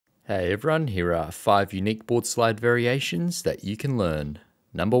Hey everyone, here are 5 unique board slide variations that you can learn.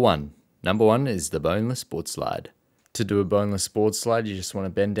 Number one is the boneless board slide. To do a boneless board slide, you just want to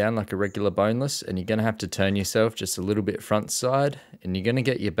bend down like a regular boneless, and you're going to have to turn yourself just a little bit front side, and you're going to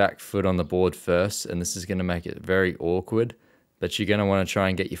get your back foot on the board first, and this is going to make it very awkward, but you're going to want to try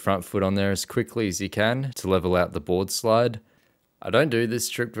and get your front foot on there as quickly as you can to level out the board slide. I don't do this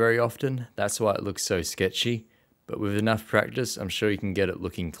trick very often, that's why it looks so sketchy. But with enough practice, I'm sure you can get it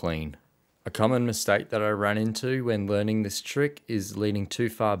looking clean. A common mistake that I ran into when learning this trick is leaning too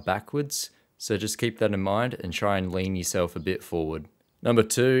far backwards, so just keep that in mind and try and lean yourself a bit forward. Number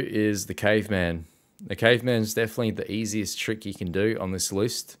 2 is the caveman. The caveman is definitely the easiest trick you can do on this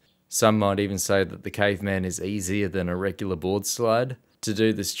list. Some might even say that the caveman is easier than a regular board slide. To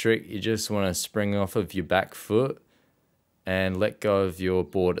do this trick, you just want to spring off of your back foot and let go of your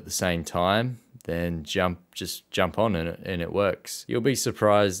board at the same time. Then just jump on it and it works. You'll be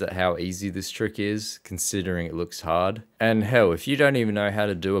surprised at how easy this trick is, considering it looks hard. And hell, if you don't even know how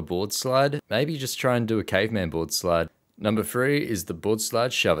to do a board slide, maybe just try and do a caveman board slide. Number 3 is the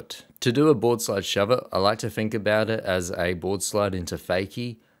Boardslide Shuv-it. To do a Boardslide Shuv-it, I like to think about it as a board slide into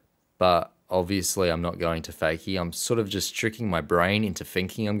fakie, but obviously I'm not going to fakie. I'm sort of just tricking my brain into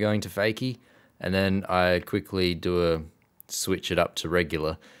thinking I'm going to fakie, and then I quickly switch it up to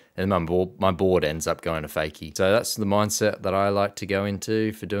regular. And my board ends up going to fakie. So that's the mindset that I like to go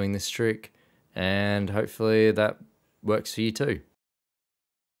into for doing this trick, and hopefully that works for you too.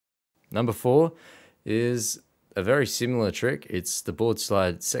 Number 4 is a very similar trick. It's the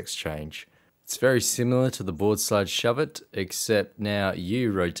Boardslide Sex Change. It's very similar to the Boardslide Shuv-it, except now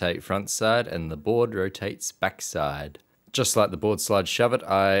you rotate front side and the board rotates back side. Just like the Boardslide Shuv-it,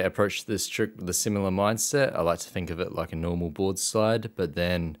 I approach this trick with a similar mindset. I like to think of it like a normal board slide, but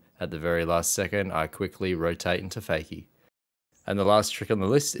then at the very last second, I quickly rotate into fakie. And the last trick on the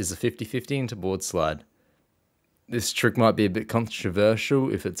list is a 50-50 into board slide. This trick might be a bit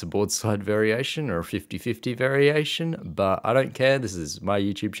controversial if it's a board slide variation or a 50-50 variation, but I don't care. This is my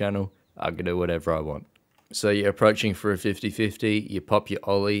YouTube channel. I can do whatever I want. So you're approaching for a 50-50, you pop your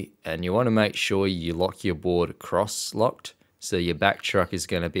ollie, and you want to make sure you lock your board cross-locked. So your back truck is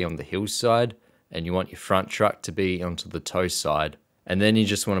going to be on the hill side, and you want your front truck to be onto the toe side. And then you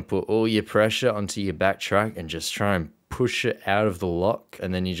just want to put all your pressure onto your back truck and just try and push it out of the lock,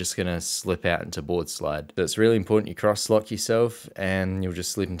 and then you're just going to slip out into board slide. So it's really important you cross-lock yourself, and you'll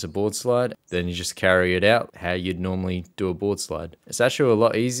just slip into board slide. Then you just carry it out how you'd normally do a board slide. It's actually a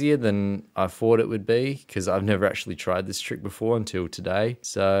lot easier than I thought it would be, because I've never actually tried this trick before until today.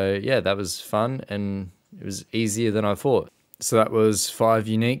 So yeah, that was fun, and it was easier than I thought. So that was 5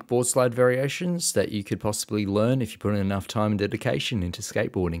 unique board slide variations that you could possibly learn if you put in enough time and dedication into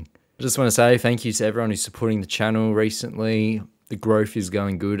skateboarding. I just want to say thank you to everyone who's supporting the channel recently. The growth is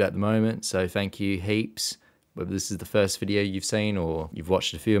going good at the moment, so thank you heaps. Whether this is the first video you've seen or you've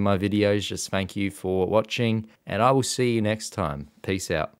watched a few of my videos, just thank you for watching, and I will see you next time. Peace out.